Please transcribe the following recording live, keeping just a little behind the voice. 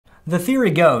The theory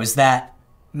goes that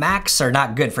Macs are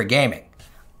not good for gaming.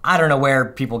 I don't know where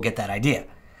people get that idea.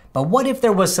 But what if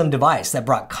there was some device that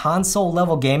brought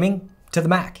console-level gaming to the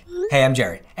Mac? Hey, I'm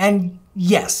Jerry. And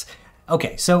yes,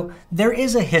 okay, so there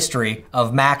is a history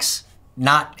of Macs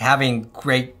not having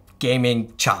great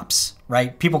gaming chops,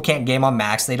 right? People can't game on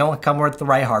Macs. They don't come with the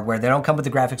right hardware. They don't come with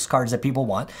the graphics cards that people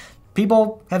want.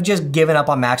 People have just given up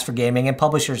on Macs for gaming, and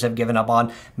publishers have given up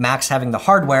on Macs having the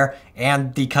hardware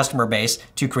and the customer base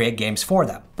to create games for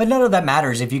them. But none of that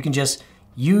matters if you can just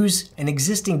use an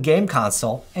existing game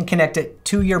console and connect it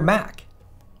to your Mac.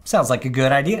 Sounds like a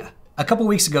good idea. A couple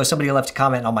weeks ago, somebody left a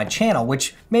comment on my channel,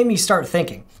 which made me start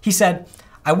thinking. He said,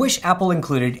 I wish Apple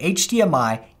included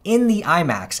HDMI in the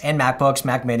iMacs and MacBooks,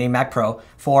 Mac Mini, Mac Pro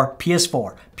for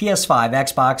PS4, PS5,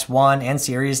 Xbox One, and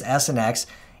Series S and X,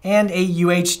 and a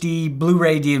UHD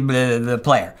Blu-ray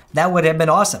player. That would have been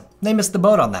awesome. They missed the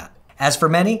boat on that. As for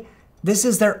many, this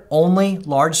is their only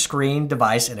large screen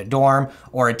device in a dorm,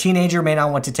 or a teenager may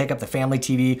not want to take up the family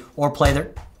TV or play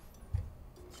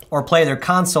their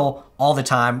console all the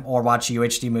time or watch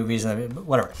UHD movies and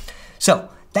whatever. So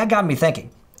that got me thinking,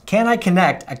 can I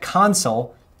connect a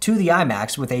console to the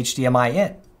iMacs with HDMI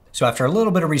in? So after a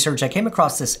little bit of research, I came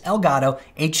across this Elgato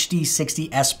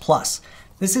HD60S Plus.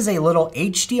 This is a little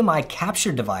HDMI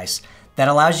capture device that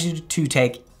allows you to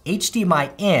take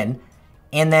HDMI in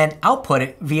and then output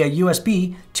it via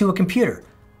USB to a computer.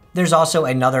 There's also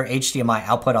another HDMI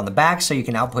output on the back, so you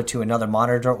can output to another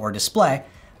monitor or display.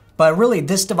 But really,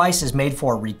 this device is made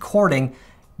for recording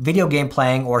video game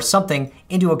playing or something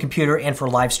into a computer and for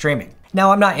live streaming.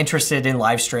 Now, I'm not interested in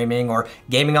live streaming or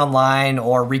gaming online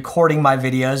or recording my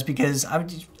videos because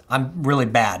I'm really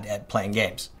bad at playing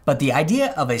games. But the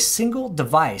idea of a single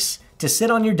device to sit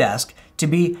on your desk to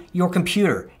be your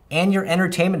computer and your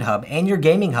entertainment hub and your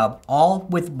gaming hub all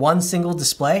with one single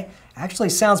display actually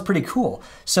sounds pretty cool.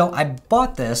 So I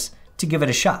bought this to give it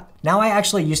a shot. Now, I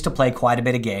actually used to play quite a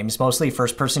bit of games, mostly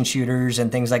first-person shooters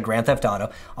and things like Grand Theft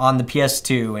Auto on the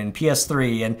PS2 and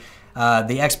PS3 and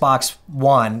the Xbox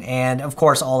One, and of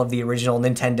course all of the original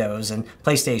Nintendos and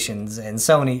PlayStations and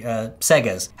Sony,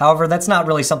 Segas. However, that's not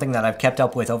really something that I've kept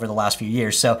up with over the last few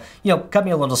years, so, cut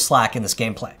me a little slack in this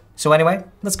gameplay. So anyway,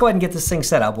 let's go ahead and get this thing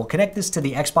set up. We'll connect this to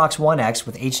the Xbox One X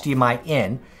with HDMI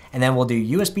in, and then we'll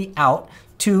do USB out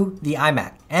to the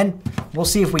iMac, and we'll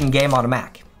see if we can game on a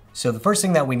Mac. So the first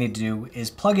thing that we need to do is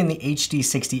plug in the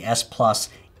HD60S Plus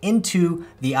into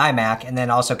the iMac and then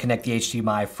also connect the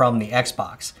HDMI from the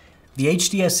Xbox. The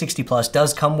HD60 Plus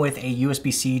does come with a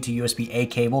USB-C to USB-A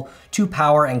cable to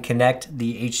power and connect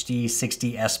the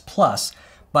HD60S Plus,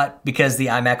 but because the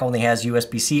iMac only has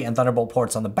USB-C and Thunderbolt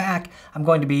ports on the back, I'm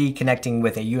going to be connecting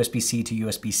with a USB-C to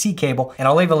USB-C cable, and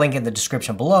I'll leave a link in the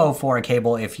description below for a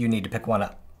cable if you need to pick one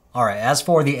up. All right, as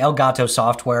for the Elgato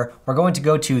software, we're going to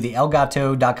go to the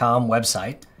elgato.com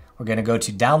website. We're going to go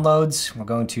to downloads. We're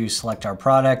going to select our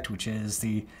product, which is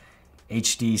the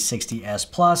HD60S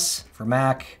Plus for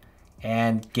Mac,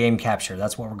 and game capture.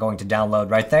 That's what we're going to download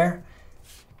right there.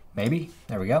 Maybe,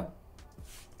 there we go.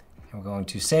 And we're going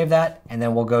to save that, and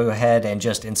then we'll go ahead and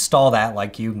just install that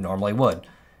like you normally would.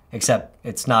 Except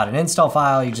it's not an install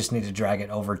file, you just need to drag it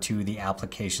over to the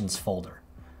applications folder.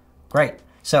 Great,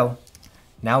 so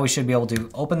now we should be able to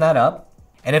open that up.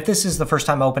 And if this is the first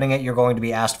time opening it, you're going to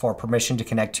be asked for permission to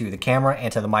connect to the camera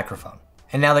and to the microphone.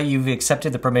 And now that you've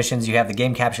accepted the permissions, you have the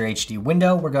Game Capture HD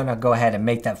window. We're gonna go ahead and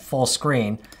make that full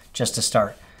screen just to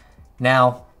start.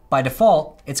 Now, by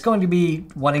default, it's going to be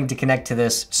wanting to connect to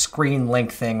this screen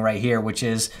link thing right here, which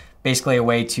is basically a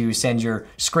way to send your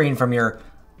screen from your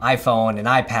iPhone and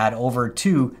iPad over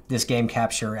to this Game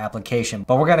Capture application.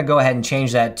 But we're gonna go ahead and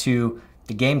change that to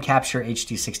the Game Capture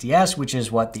HD60S, which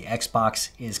is what the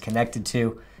Xbox is connected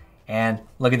to. And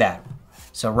look at that.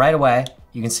 So right away,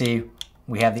 you can see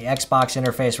we have the Xbox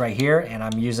interface right here, and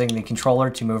I'm using the controller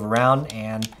to move around,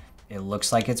 and it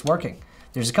looks like it's working.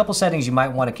 There's a couple settings you might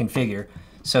want to configure.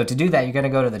 So to do that, you're gonna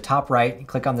go to the top right and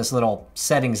click on this little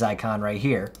settings icon right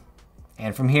here.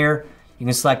 And from here, you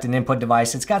can select an input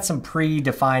device. It's got some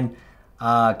predefined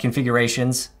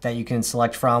configurations that you can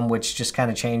select from, which just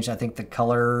kind of change, I think, the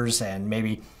colors and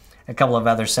maybe a couple of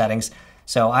other settings.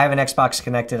 So I have an Xbox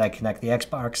connected, I connect the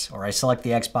Xbox, or I select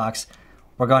the Xbox.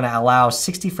 We're going to allow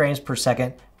 60 frames per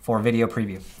second for video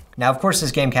preview. Now, of course,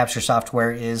 this game capture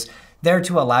software is there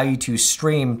to allow you to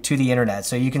stream to the internet.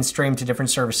 So you can stream to different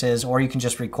services, or you can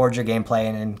just record your gameplay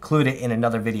and include it in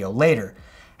another video later.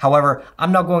 However,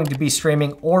 I'm not going to be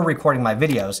streaming or recording my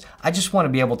videos. I just want to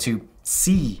be able to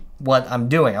see what I'm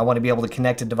doing. I want to be able to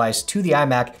connect a device to the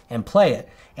iMac and play it.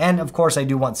 And of course, I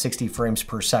do want 60 frames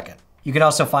per second. You can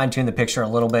also fine tune the picture a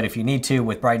little bit if you need to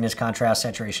with brightness, contrast,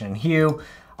 saturation, and hue.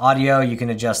 Audio, you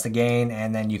can adjust the gain,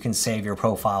 and then you can save your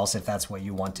profiles if that's what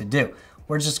you want to do.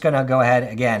 We're just gonna go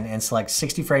ahead again and select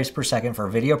 60 frames per second for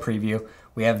video preview.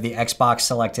 We have the Xbox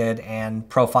selected and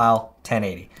profile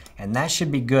 1080. And that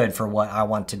should be good for what I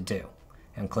want to do.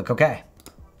 And click OK.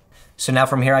 So now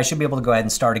from here, I should be able to go ahead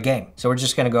and start a game. So we're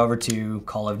just gonna go over to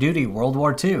Call of Duty World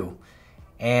War II.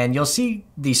 And you'll see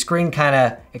the screen kind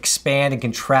of expand and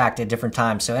contract at different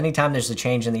times. So anytime there's a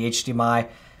change in the HDMI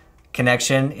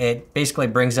connection, it basically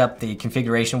brings up the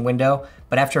configuration window,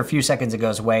 but after a few seconds it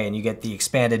goes away and you get the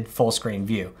expanded full screen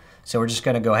view. So we're just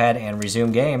gonna go ahead and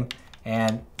resume game,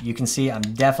 and you can see I'm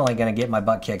definitely gonna get my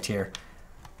butt kicked here.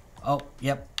 Oh,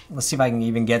 yep, let's see if I can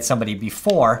even get somebody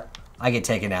before I get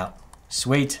taken out.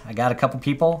 Sweet, I got a couple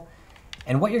people.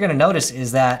 And what you're gonna notice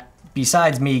is that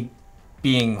besides me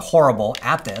being horrible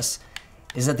at this,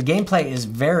 is that the gameplay is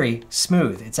very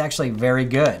smooth. It's actually very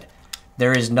good.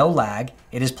 There is no lag.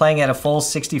 It is playing at a full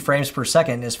 60 frames per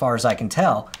second as far as I can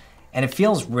tell, and it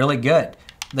feels really good.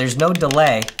 There's no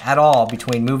delay at all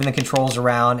between moving the controls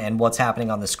around and what's happening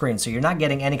on the screen, so you're not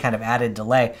getting any kind of added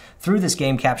delay through this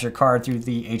game capture card, through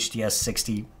the HDS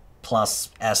 60 plus,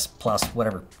 S plus,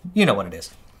 whatever, you know what it is.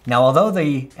 Now, although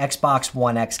the Xbox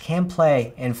One X can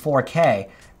play in 4K,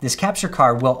 this capture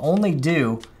card will only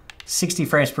do 60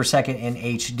 frames per second in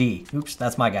HD. Oops,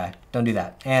 that's my guy. Don't do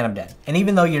that. And I'm dead. And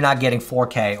even though you're not getting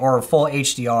 4K or full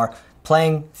HDR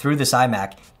playing through this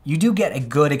iMac, you do get a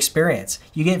good experience.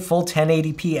 You get full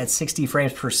 1080p at 60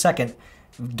 frames per second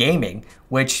gaming,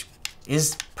 which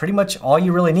is pretty much all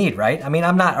you really need, right? I mean,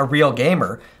 I'm not a real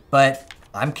gamer, but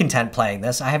I'm content playing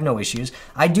this. I have no issues.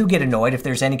 I do get annoyed if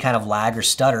there's any kind of lag or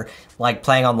stutter, like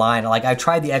playing online. Like I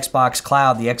tried the Xbox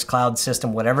Cloud, the xCloud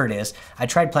system, whatever it is. I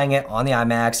tried playing it on the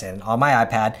iMacs and on my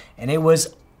iPad, and it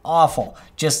was awful.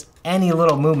 Just any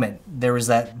little movement, there was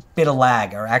that bit of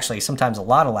lag, or actually sometimes a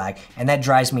lot of lag, and that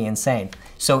drives me insane.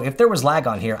 So if there was lag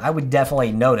on here, I would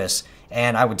definitely notice,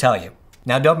 and I would tell you.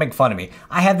 Now, don't make fun of me.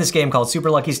 I have this game called Super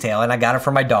Lucky's Tale, and I got it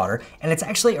for my daughter, and it's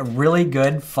actually a really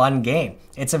good, fun game.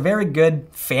 It's a very good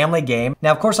family game.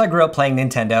 Now, of course, I grew up playing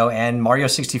Nintendo, and Mario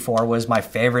 64 was my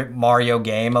favorite Mario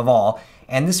game of all,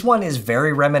 and this one is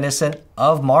very reminiscent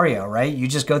of Mario, right? You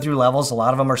just go through levels, a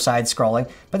lot of them are side-scrolling,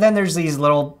 but then there's these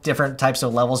little different types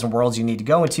of levels and worlds you need to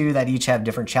go into that each have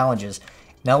different challenges.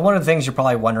 Now, one of the things you're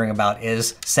probably wondering about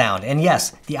is sound. And yes,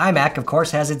 the iMac, of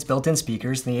course, has its built-in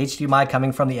speakers. The HDMI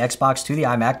coming from the Xbox to the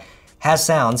iMac has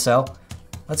sound, so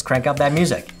let's crank up that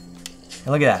music. And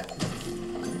look at that.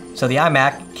 So the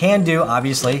iMac can do,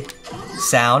 obviously,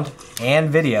 sound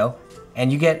and video,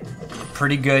 and you get a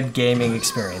pretty good gaming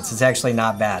experience. It's actually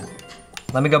not bad.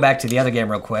 Let me go back to the other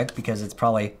game real quick because it's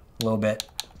probably a little bit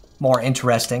more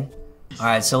interesting. All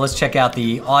right, so let's check out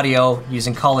the audio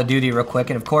using Call of Duty real quick.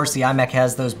 And of course, the iMac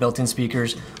has those built-in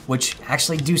speakers, which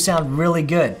actually do sound really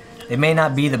good. They may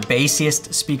not be the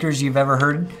bassiest speakers you've ever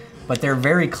heard, but they're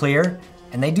very clear,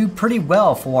 and they do pretty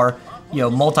well for, you know,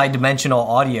 multi-dimensional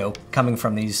audio coming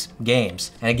from these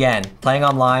games. And again, playing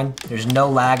online, there's no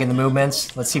lag in the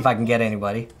movements. Let's see if I can get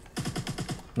anybody.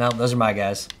 No, those are my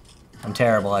guys. I'm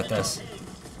terrible at this.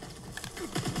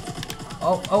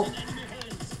 Oh.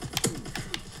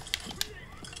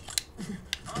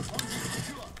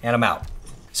 And I'm out.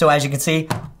 So as you can see,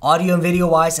 audio and video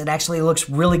wise, it actually looks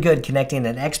really good connecting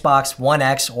an Xbox One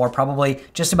X or probably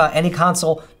just about any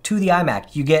console to the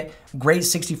iMac. You get great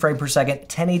 60 frame per second,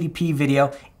 1080p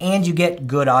video, and you get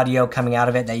good audio coming out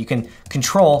of it that you can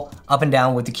control up and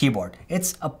down with the keyboard.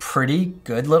 It's a pretty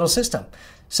good little system.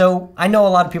 So I know a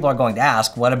lot of people are going to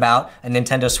ask, what about a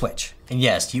Nintendo Switch? And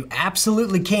yes, you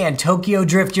absolutely can Tokyo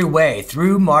drift your way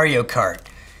through Mario Kart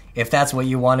if that's what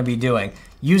you want to be doing,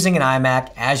 using an iMac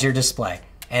as your display.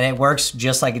 And it works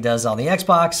just like it does on the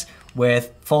Xbox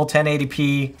with full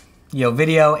 1080p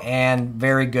video and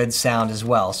very good sound as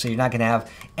well. So you're not gonna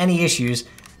have any issues.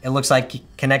 It looks like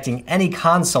connecting any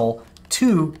console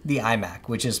to the iMac,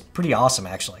 which is pretty awesome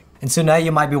actually. And so now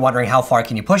you might be wondering, how far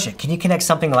can you push it? Can you connect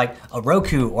something like a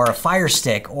Roku or a Fire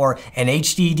Stick or an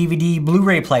HD DVD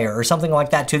Blu-ray player or something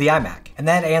like that to the iMac? And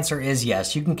that answer is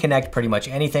yes. You can connect pretty much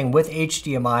anything with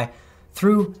HDMI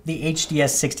through the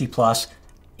HDS 60 Plus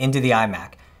into the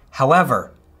iMac.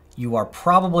 However, you are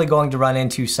probably going to run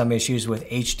into some issues with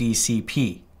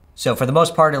HDCP. So for the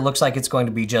most part, it looks like it's going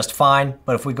to be just fine,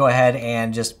 but if we go ahead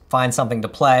and just find something to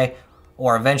play,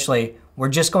 or eventually, we're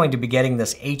just going to be getting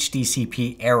this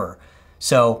HDCP error.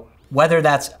 So whether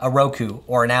that's a Roku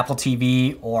or an Apple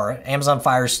TV or Amazon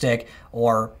Fire Stick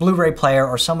or Blu-ray player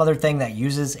or some other thing that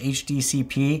uses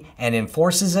HDCP and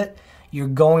enforces it, you're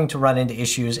going to run into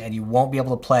issues and you won't be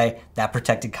able to play that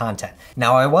protected content.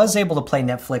 Now, I was able to play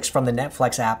Netflix from the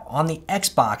Netflix app on the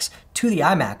Xbox to the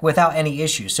iMac without any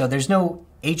issues. So there's no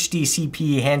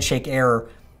HDCP handshake error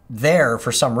there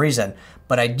for some reason,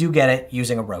 but I do get it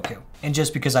using a Roku. And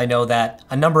just because I know that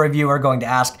a number of you are going to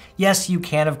ask, yes, you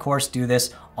can of course do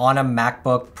this on a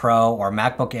MacBook Pro or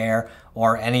MacBook Air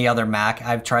or any other Mac.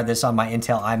 I've tried this on my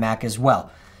Intel iMac as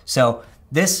well. So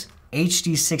this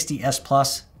HD60S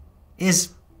Plus is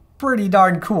pretty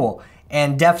darn cool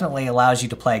and definitely allows you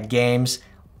to play games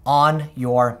on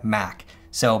your Mac.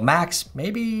 So Macs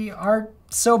maybe aren't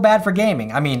so bad for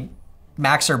gaming. I mean,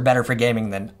 Macs are better for gaming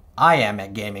than I am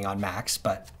at gaming on Macs,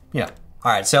 but you know.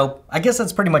 All right, so I guess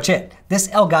that's pretty much it. This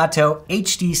Elgato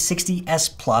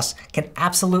HD60S Plus can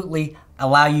absolutely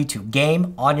allow you to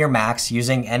game on your Macs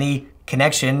using any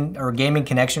connection or gaming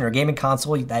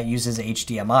console that uses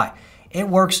HDMI. It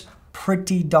works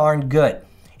pretty darn good.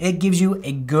 It gives you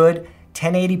a good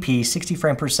 1080p 60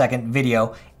 frame per second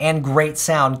video and great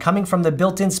sound coming from the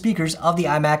built-in speakers of the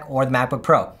iMac or the MacBook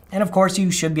Pro. And of course,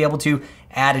 you should be able to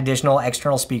add additional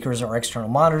external speakers or external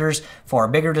monitors for a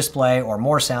bigger display or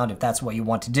more sound if that's what you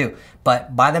want to do.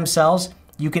 But by themselves,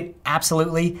 you can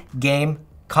absolutely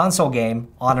console game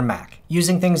on a Mac.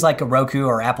 Using things like a Roku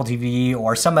or Apple TV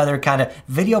or some other kind of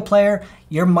video player,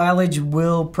 your mileage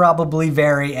will probably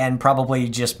vary and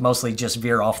probably mostly just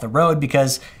veer off the road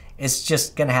because it's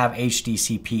just gonna have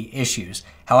HDCP issues.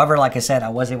 However, like I said, I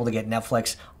was able to get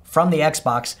Netflix from the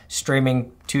Xbox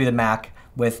streaming to the Mac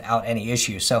without any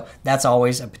issues. So that's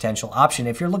always a potential option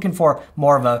if you're looking for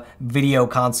more of a video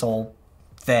console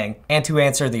thing. And to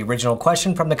answer the original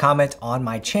question from the comment on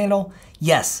my channel,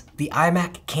 yes, the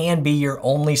iMac can be your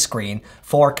only screen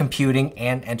for computing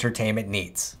and entertainment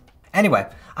needs. Anyway,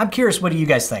 I'm curious, what do you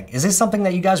guys think? Is this something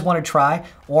that you guys want to try,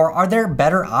 or are there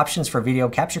better options for video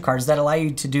capture cards that allow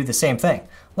you to do the same thing?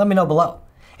 Let me know below.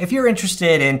 If you're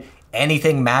interested in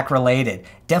anything Mac related,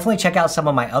 definitely check out some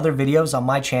of my other videos on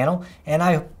my channel, and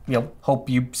I hope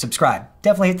you subscribe.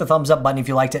 Definitely hit the thumbs up button if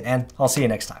you liked it, and I'll see you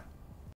next time.